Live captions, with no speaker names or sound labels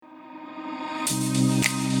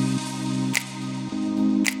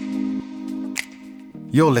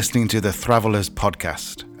You're listening to the Thravellers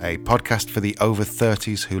podcast, a podcast for the over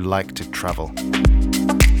 30s who like to travel.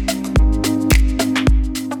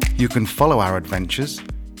 You can follow our adventures,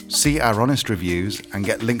 see our honest reviews, and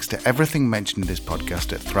get links to everything mentioned in this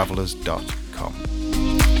podcast at thravellers.com.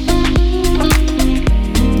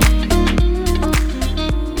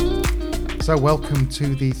 So welcome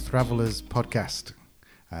to the Thravellers podcast.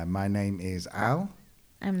 My name is Al.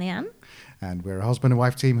 I'm Leanne. And we're a husband and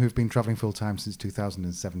wife team who've been travelling full-time since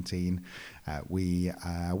 2017. We're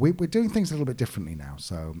doing things a little bit differently now.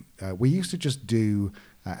 So we used to just do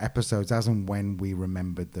episodes as and when we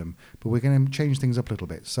remembered them, but we're going to change things up a little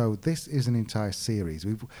bit. So this is an entire series.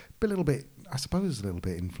 We've been a little bit, I suppose, a little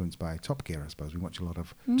bit influenced by Top Gear, I suppose. We watch a lot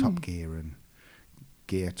of Top Gear and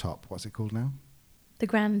Gear Top. What's it called now? The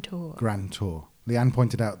Grand Tour. Grand Tour. Leanne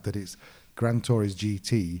pointed out that it's Grand Tour is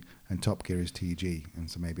GT and Top Gear is TG, and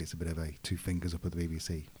so maybe it's a bit of a two fingers up at the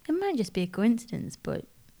BBC. It might just be a coincidence, but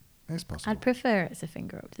it's possible. I'd prefer it's a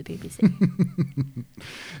finger up to the BBC.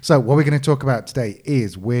 So what we're going to talk about today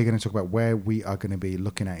is we're going to talk about where we are going to be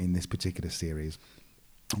looking at in this particular series.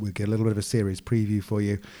 We'll get a little bit of a series preview for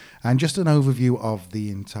you and just an overview of the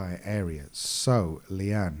entire area. So,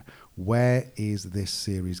 Leanne, where is this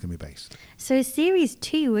series going to be based? So series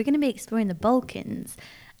 2, we're going to be exploring the Balkans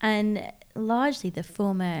and largely the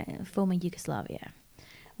former Yugoslavia,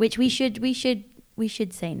 which we should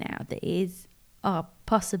say now that is our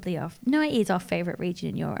favourite region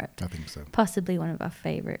in Europe. I think so. Possibly one of our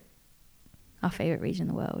favourite region in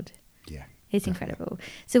the world. Yeah. It's definitely incredible.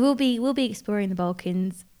 So we'll be exploring the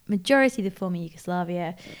Balkans, majority of the former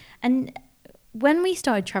Yugoslavia. And when we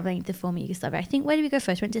started travelling to the former Yugoslavia, I think, where did we go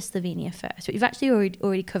first? We went to Slovenia first. We've actually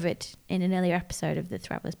already covered in an earlier episode of the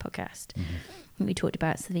Thravellers podcast. Mm-hmm. We talked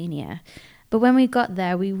about Slovenia. But when we got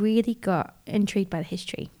there, we really got intrigued by the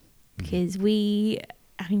history. Because we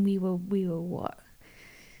were what?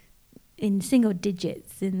 In single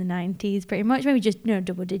digits in the 90s, pretty much, maybe just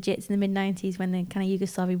double digits in the mid 90s when the kind of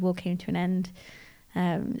Yugoslavia war came to an end.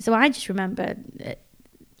 So I just remember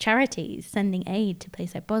charities sending aid to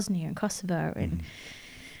places like Bosnia and Kosovo, and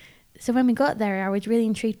so when we got there, I was really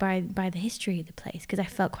intrigued by the history of the place because I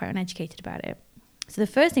felt quite uneducated about it. So the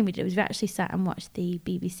first thing we did was we actually sat and watched the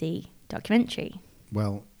BBC documentary.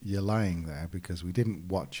 Well, you're lying there because we didn't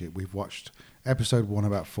watch it. We've watched episode 1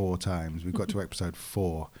 about 4 times. We've got to episode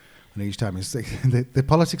 4. And each time, the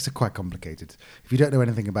politics are quite complicated. If you don't know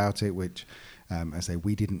anything about it, which I say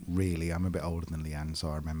we didn't really, I'm a bit older than Leanne, so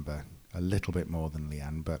I remember a little bit more than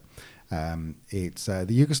Leanne. But it's the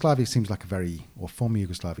Yugoslavia seems like former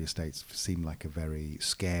Yugoslavia states seem like a very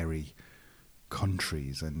scary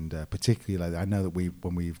countries, and particularly I know that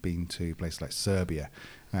when we've been to places like Serbia,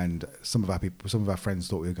 and some of our friends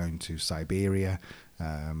thought we were going to Siberia.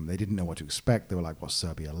 They didn't know what to expect. They were like, what's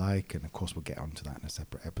Serbia like? And of course we'll get onto that in a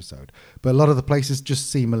separate episode, but a lot of the places just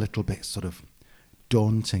seem a little bit sort of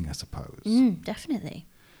daunting, I suppose. Definitely.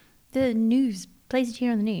 The news, places you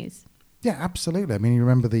hear on the news. Yeah, absolutely. I mean, you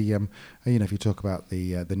remember the, if you talk about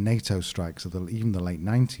the NATO strikes of even the late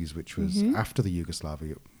 90s, which was after the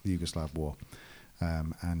Yugoslav war.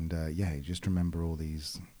 You just remember all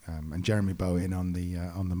these, and Jeremy Bowen on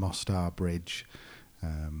the Mostar Bridge.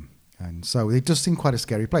 And so it does seem quite a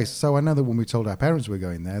scary place. So I know that when we told our parents we were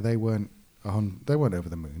going there, they weren't over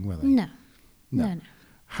the moon, were they? No.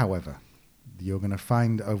 However, you're going to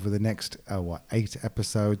find over the next 8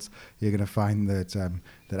 episodes, you're going to find that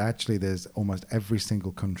actually there's almost every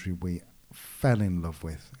single country we fell in love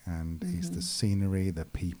with, and it's the scenery, the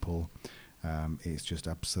people. It's just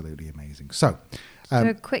absolutely amazing. So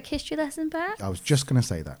a quick history lesson, perhaps? I was just going to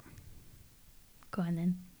say that. Go on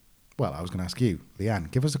then. Well, I was going to ask you, Leanne,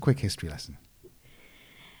 give us a quick history lesson.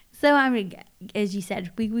 So, as you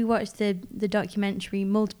said, we watched the documentary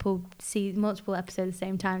multiple episodes at the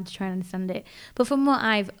same time to try and understand it. But from what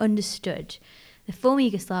I've understood, the former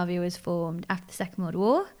Yugoslavia was formed after the Second World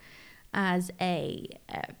War as a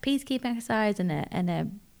peacekeeping exercise and a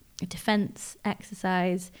defence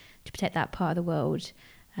exercise to protect that part of the world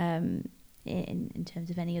in terms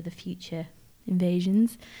of any other future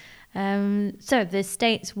invasions. So the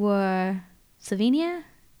states were Slovenia,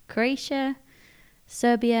 Croatia,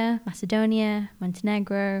 Serbia, Macedonia,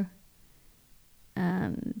 Montenegro,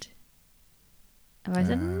 and have I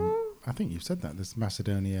said more? I think you've said that. There's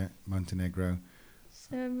Macedonia, Montenegro,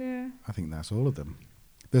 Serbia. I think that's all of them.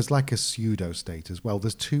 There's like a pseudo-state as well.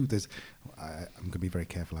 There's 2. I'm going to be very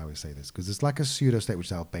careful how I say this, because there's like a pseudo-state which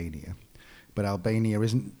is Albania, but Albania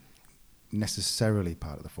isn't necessarily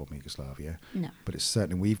part of the former Yugoslavia. No. But it's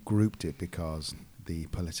certainly, we've grouped it because the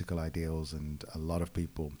political ideals, and a lot of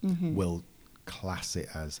people will class it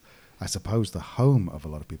as, I suppose, the home of a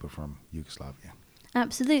lot of people from Yugoslavia.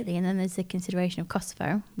 Absolutely. And then there's the consideration of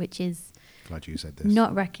Kosovo, which is Glad you said this.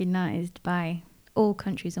 not recognised by all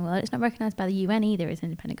countries in the world. It's not recognised by the UN either as an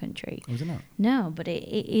independent country. Oh, is it not? No, but it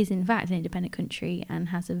is in fact an independent country and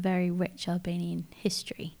has a very rich Albanian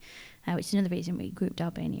history, which is another reason we grouped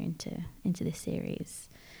Albania into this series.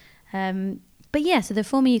 But yeah, so the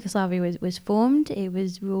former Yugoslavia was formed. It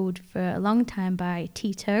was ruled for a long time by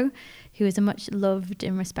Tito, who was a much loved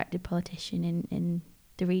and respected politician in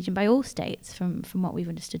the region by all states, from what we've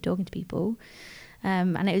understood talking to people.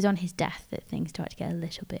 And it was on his death that things started to get a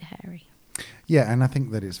little bit hairy. Yeah, and I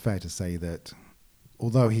think that it's fair to say that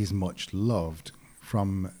although he's much loved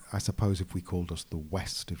from, I suppose if we called us the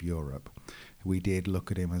West of Europe, we did look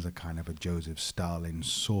at him as a kind of a Joseph Stalin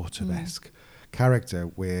sort of esque character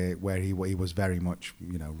where he was very much,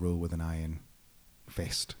 rule with an iron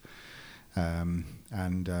fist. And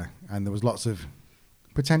there was lots of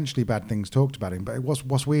potentially bad things talked about him. But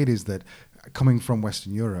what's weird is that coming from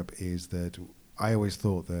Western Europe is that I always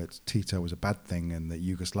thought that Tito was a bad thing and that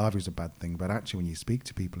Yugoslavia was a bad thing. But actually, when you speak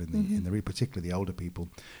to people in the particularly the older people,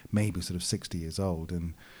 maybe sort of 60 years old,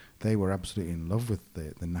 and they were absolutely in love with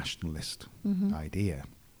the nationalist idea.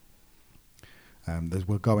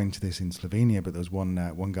 We'll go into this in Slovenia, but there's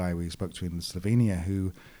one guy we spoke to in Slovenia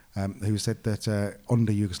who said that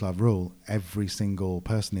under Yugoslav rule, every single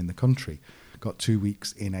person in the country got 2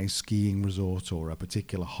 weeks in a skiing resort or a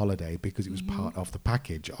particular holiday because it was part of the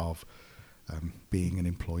package of being an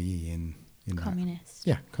employee in Communist.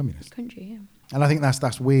 Communist Country, yeah. And I think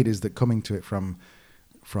that's weird, is that coming to it from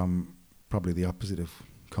probably the opposite of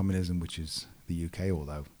communism, which is the UK,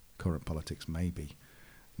 although current politics may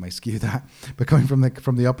skew that, but coming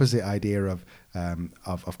from the opposite idea of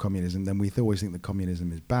communism, then we always think that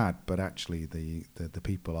communism is bad, but actually the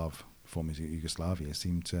people of former Yugoslavia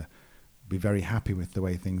seem to be very happy with the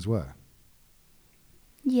way things were.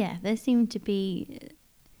 Yeah, there seemed to be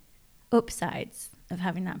upsides of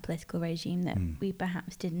having that political regime that we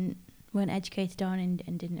perhaps weren't educated on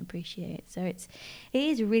and didn't appreciate. So it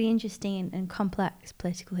is a really interesting and complex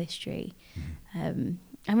political history, and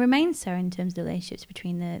remains so in terms of the relationships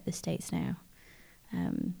between the states now.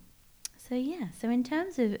 So in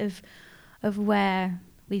terms of where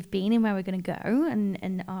we've been and where we're going to go,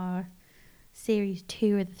 and our series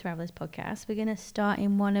 2 of the Thravellers podcast, we're going to start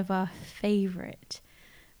in one of our favourite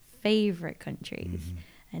countries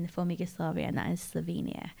in the former Yugoslavia, and that is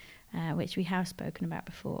Slovenia, which we have spoken about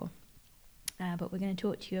before. But we're going to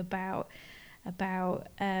talk to you about the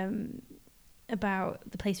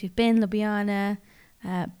place we've been, Ljubljana,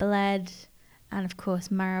 Bled, and of course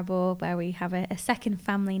Maribor, where we have a second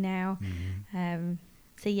family now. So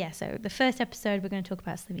the first episode we're going to talk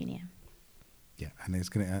about Slovenia. Yeah,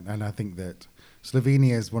 and I think that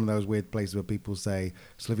Slovenia is one of those weird places where people say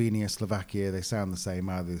Slovenia, Slovakia, they sound the same,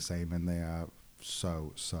 are they the same, and they are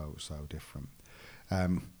so different.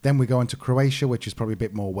 Then we go into Croatia, which is probably a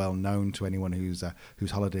bit more well known to anyone who's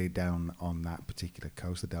holidayed down on that particular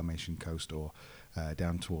coast, the Dalmatian coast, or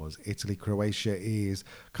down towards Italy. Croatia is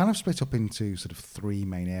kind of split up into sort of 3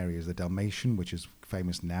 main areas: the Dalmatian, which is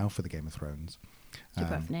famous now for the Game of Thrones.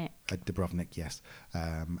 Dubrovnik, yes.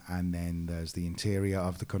 And then there's the interior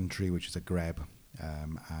of the country, which is Zagreb,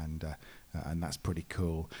 and that's pretty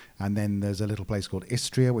cool. And then there's a little place called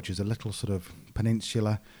Istria, which is a little sort of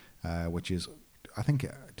peninsula, which is, I think,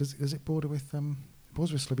 does it border with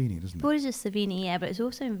borders with Slovenia, doesn't it? Borders with Slovenia, yeah, but it's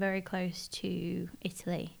also very close to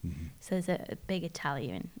Italy. So there's a big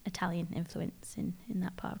Italian influence in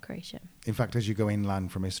that part of Croatia. In fact, as you go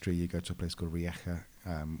inland from Istria, you go to a place called Rijeka,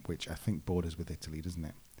 which I think borders with Italy, doesn't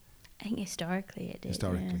it? I think historically it did.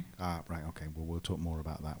 Historically, right, okay. Well, we'll talk more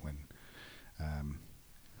about that when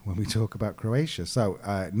we talk about Croatia. So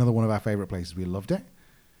another one of our favourite places. We loved it.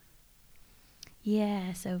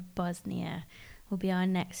 Yeah, so Bosnia will be our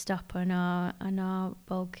next stop on our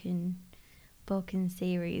Balkan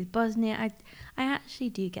series. Bosnia, I actually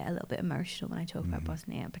do get a little bit emotional when I talk about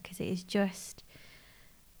Bosnia, because it is just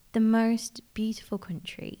the most beautiful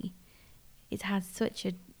country. It has such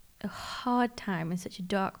a hard time and such a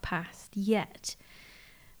dark past, yet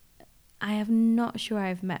I am not sure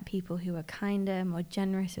I've met people who are kinder, more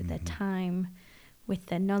generous with their time, with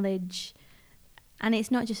their knowledge. And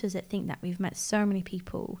it's not just us that think that. We've met so many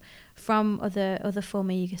people from other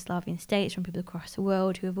former Yugoslavian states, from people across the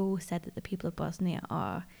world, who have all said that the people of Bosnia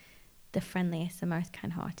are the friendliest, the most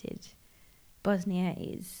kind-hearted. Bosnia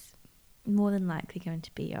is more than likely going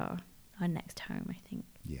to be our next home, I think.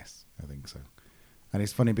 Yes, I think so. And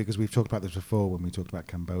it's funny because we've talked about this before when we talked about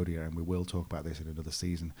Cambodia, and we will talk about this in another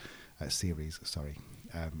series.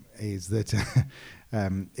 Is that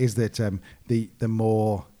the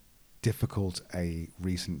more difficult a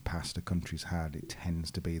recent past a country's had, it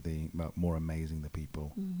tends to be the more amazing the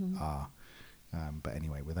people are. But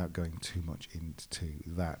anyway, without going too much into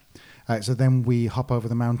that. So then we hop over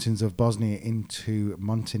the mountains of Bosnia into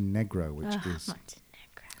Montenegro, which is... Montenegro.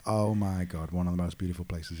 Oh my God, one of the most beautiful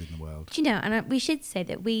places in the world. Do you know, and we should say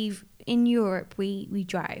that in Europe, we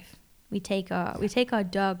drive. We take our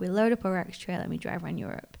dog, we load up our Rex trailer and we drive around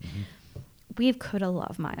Europe. We've covered a lot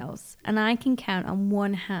of miles, and I can count on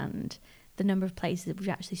one hand the number of places that we've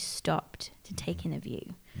actually stopped to take in a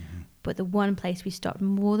view. But the one place we stopped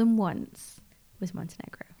more than once was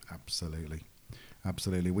Montenegro.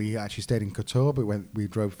 Absolutely. We actually stayed in Kotor, but we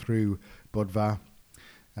drove through Budva,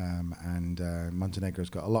 and Montenegro's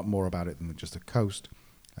got a lot more about it than just a coast.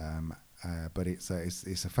 But it's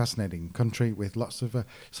a fascinating country with lots of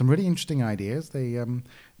some really interesting ideas.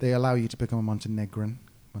 They allow you to become a Montenegrin.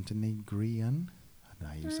 I don't know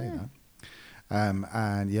how you say that.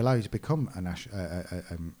 And they allow you to become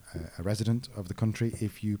a resident of the country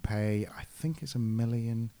if you pay, I think it's €1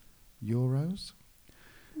 million.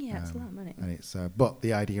 Yeah, it's a lot of money. And it's but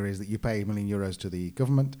the idea is that you pay €1 million to the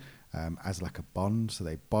government as like a bond. So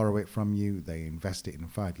they borrow it from you, they invest it in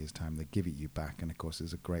 5 years' time, they give it you back, and of course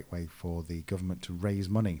it's a great way for the government to raise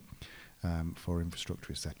money for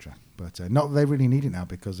infrastructure, etc. But not that they really need it now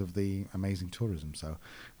because of the amazing tourism. So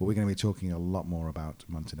we're going to be talking a lot more about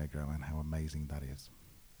Montenegro and how amazing that is.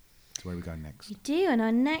 So where are we going next? We do, and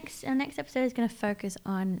our next episode is going to focus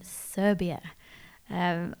on Serbia.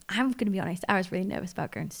 I'm going to be honest, I was really nervous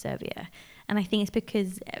about going to Serbia, and I think it's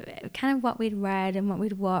because kind of what we'd read and what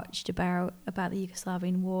we'd watched about the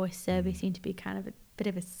Yugoslavian war. Serbia seemed to be kind of a bit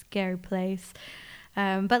of a scary place,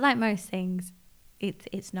 but like most things,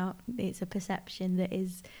 it's not. It's a perception that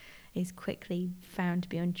is quickly found to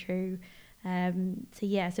be untrue.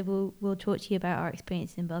 So we'll talk to you about our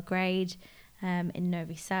experience in Belgrade, in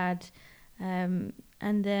Novi Sad, and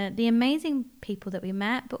the amazing people that we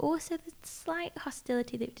met, but also the slight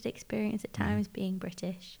hostility that we did experience at times being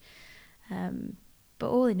British. But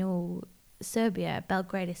all in all, Serbia,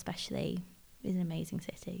 Belgrade especially, is an amazing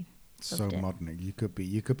city. So modern. You could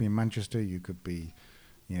be in Manchester. You could be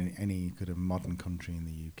any kind of modern country in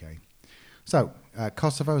the UK. So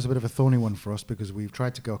Kosovo is a bit of a thorny one for us because we've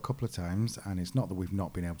tried to go a couple of times, and it's not that we've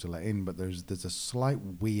not been able to let in, but there's a slight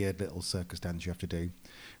weird little circumstance you have to do,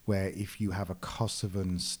 where if you have a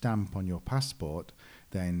Kosovan stamp on your passport,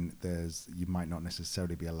 then you might not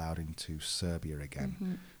necessarily be allowed into Serbia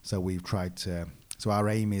again. So we've tried to. So our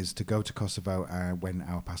aim is to go to Kosovo when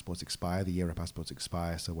our passports expire, the year our passports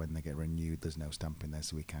expire. So when they get renewed, there's no stamp in there,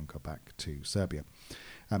 so we can go back to Serbia.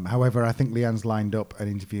 However, I think Leanne's lined up an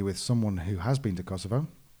interview with someone who has been to Kosovo.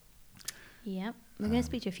 Yeah, we're going to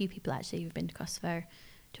speak to a few people actually who've been to Kosovo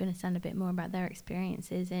to understand a bit more about their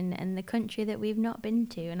experiences in the country that we've not been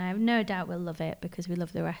to. And I have no doubt we'll love it because we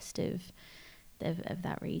love the rest of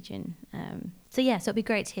that region. So it'll be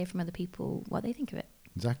great to hear from other people what they think of it.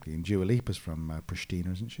 Exactly. And Dua Lipa's from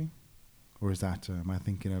Pristina, isn't she? Or is that, am I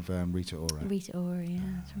thinking of Rita Ora? Rita Ora, yeah,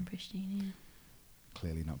 it's from Pristina, yeah.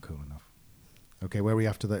 Clearly not cool enough. Okay, where are we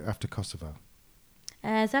after Kosovo? So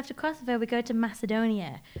after Kosovo, we go to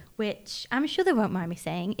Macedonia, which I'm sure they won't mind me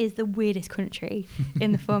saying is the weirdest country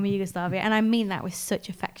in the former Yugoslavia, and I mean that with such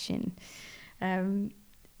affection.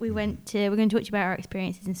 We're going to talk to you about our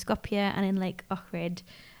experiences in Skopje and in Lake Ohrid.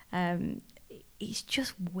 It's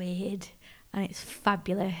just weird, and it's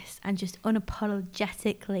fabulous, and just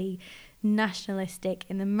unapologetically nationalistic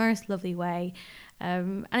in the most lovely way.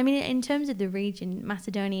 And I mean, in terms of the region,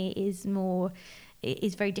 Macedonia is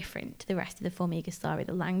very different to the rest of the former Yugoslavia.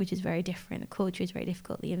 The language is very different. The culture is very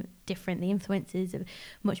different. The influences are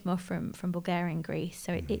much more from Bulgaria and Greece.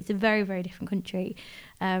 So it's a very, very different country.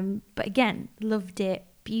 But again, loved it.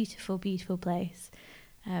 Beautiful, beautiful place.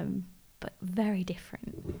 But very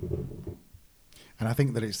different. And I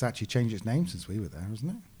think that it's actually changed its name since we were there,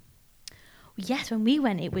 hasn't it? Yes, when we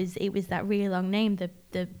went, it was that really long name,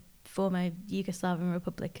 the former Yugoslavian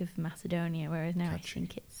Republic of Macedonia, whereas now Catchy. I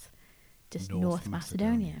think it's just North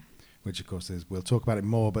Macedonia. Which, of course, we'll talk about it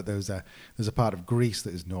more, but there's a part of Greece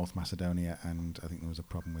that is North Macedonia, and I think there was a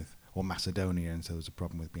problem with, or Macedonia, and so there was a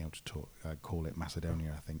problem with being able to call it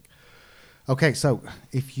Macedonia, I think. Okay, so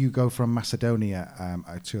if you go from Macedonia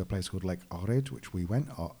to a place called Lake Ohrid, which we went,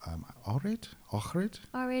 Ohrid,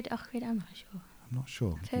 I'm not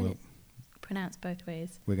sure. I've heard it pronounced both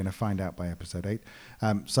ways. We're going to find out by episode 8.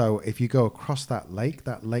 So if you go across that lake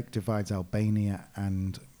divides Albania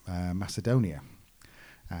and Macedonia.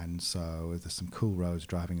 And so there's some cool roads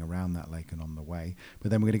driving around that lake and on the way.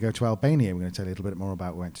 But then we're going to go to Albania. We're going to tell you a little bit more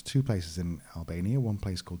about, we went to 2 places in Albania. One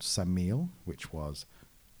place called Samil, which was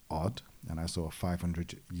odd, and I saw a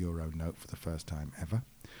 €500 note for the first time ever.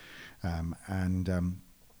 And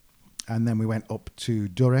then we went up to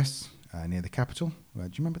Durrës, near the capital. Do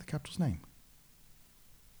you remember the capital's name?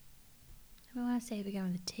 I want to say we go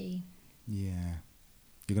with a T. Yeah.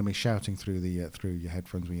 You're going to be shouting through your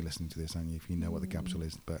headphones when you're listening to this, aren't you, if you know what the capital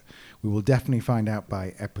is. But we will definitely find out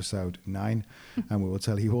by episode 9, and we will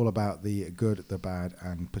tell you all about the good, the bad,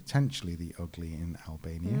 and potentially the ugly in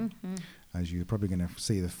Albania. Mm-hmm. As you're probably going to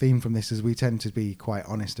see, the theme from this is we tend to be quite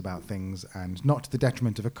honest about things, and not to the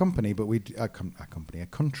detriment of a country,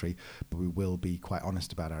 but we will be quite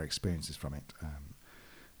honest about our experiences from it.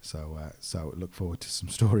 So look forward to some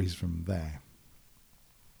stories from there.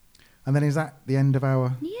 And then is that the end of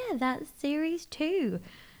our... Yeah, that's series 2.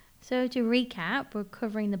 So to recap, we're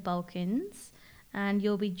covering the Balkans, and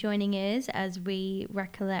you'll be joining us as we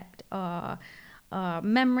recollect our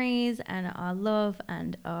memories and our love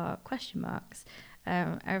and our question marks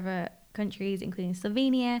over countries including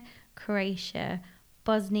Slovenia, Croatia,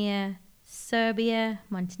 Bosnia, Serbia,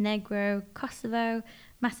 Montenegro, Kosovo,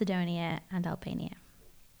 Macedonia and Albania.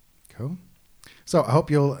 Cool. So I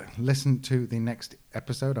hope you'll listen to the next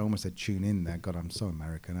episode. I almost said tune in there. God, I'm so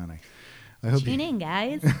American, aren't I? Tune in,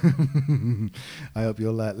 guys. I hope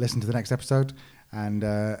you'll listen to the next episode. And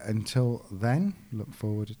until then, look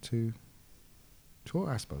forward to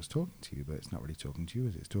talking to you. But it's not really talking to you,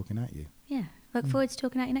 is it? It's talking at you. Yeah. Look forward to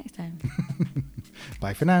talking at you next time.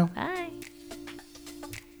 Bye for now. Bye.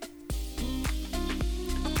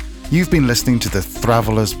 You've been listening to the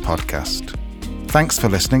Thravellers podcast. Thanks for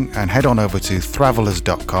listening, and head on over to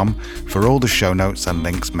thravellers.com for all the show notes and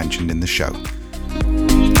links mentioned in the show.